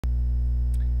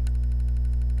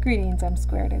Greetings, I'm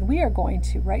Squared, and we are going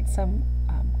to write some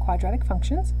quadratic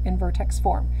functions in vertex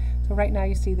form. So right now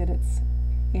you see that it's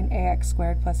in ax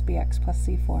squared plus bx plus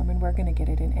c form, and we're going to get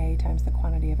it in a times the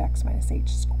quantity of x minus h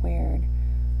squared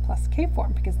plus k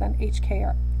form, because then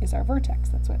hk is our vertex.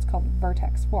 That's why it's called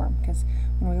vertex form, because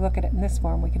when we look at it in this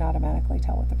form, we can automatically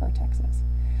tell what the vertex is.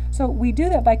 So we do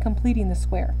that by completing the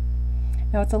square.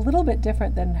 Now it's a little bit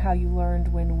different than how you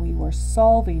learned when we were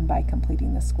solving by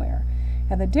completing the square.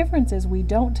 And the difference is we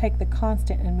don't take the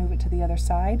constant and move it to the other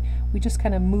side. We just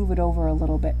kind of move it over a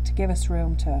little bit to give us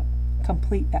room to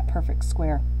complete that perfect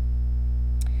square,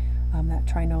 that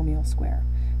trinomial square.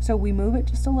 So we move it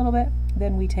just a little bit,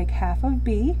 then we take half of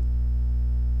b,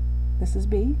 this is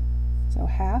b, so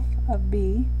half of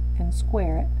b and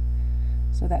square it.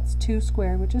 So that's 2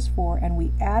 squared, which is 4, and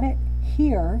we add it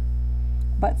here,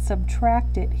 but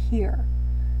subtract it here.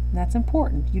 And that's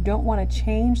important. You don't want to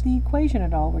change the equation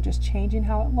at all. We're just changing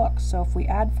how it looks. So if we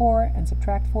add 4 and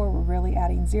subtract 4, we're really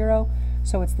adding 0.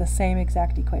 So it's the same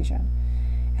exact equation.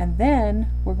 And then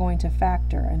we're going to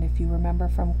factor. And if you remember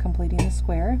from completing the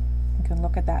square, you can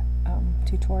look at that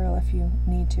tutorial if you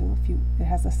need to. It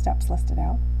has the steps listed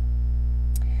out.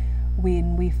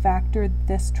 When we factor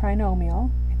this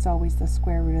trinomial, it's always the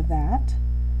square root of that,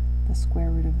 the square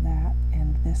root of that,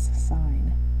 and this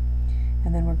sign.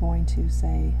 And then we're going to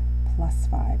say plus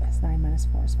 5, because 9 minus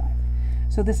 4 is 5.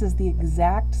 So this is the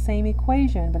exact same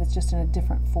equation, but it's just in a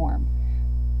different form.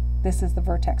 This is the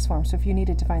vertex form. So if you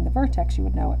needed to find the vertex, you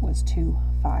would know it was 2,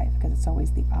 5, because it's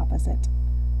always the opposite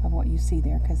of what you see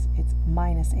there, because it's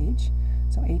minus h.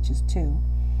 So h is 2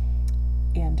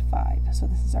 and 5. So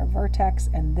this is our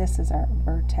vertex, and this is our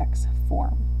vertex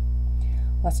form.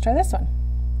 Let's try this one.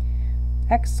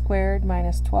 X squared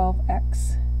minus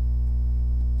 12x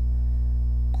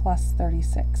plus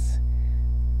 36.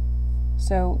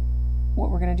 So what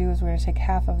we're going to do is we're going to take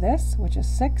half of this, which is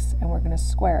 6, and we're going to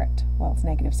square it. Well, it's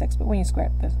negative 6, but when you square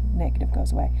it, the negative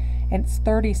goes away. And it's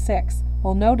 36.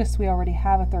 Well, notice we already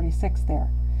have a 36 there.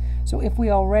 So if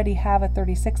we already have a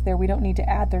 36 there, we don't need to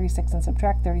add 36 and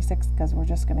subtract 36, because we're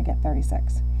just going to get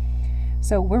 36.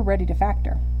 So we're ready to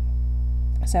factor.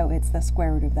 So it's the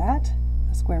square root of that,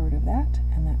 the square root of that,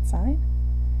 and that sign.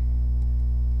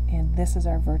 And this is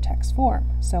our vertex form.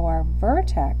 So our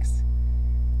vertex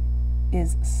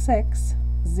is 6,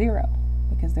 0,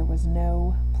 because there was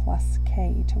no plus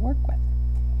k to work with.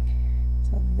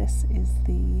 So this is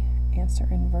the answer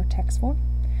in vertex form.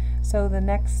 So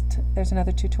there's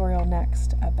another tutorial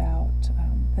next about,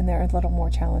 and they're a little more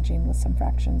challenging with some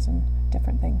fractions and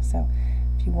different things. So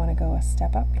if you want to go a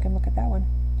step up, you can look at that one.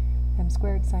 M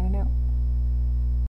Squared signing out.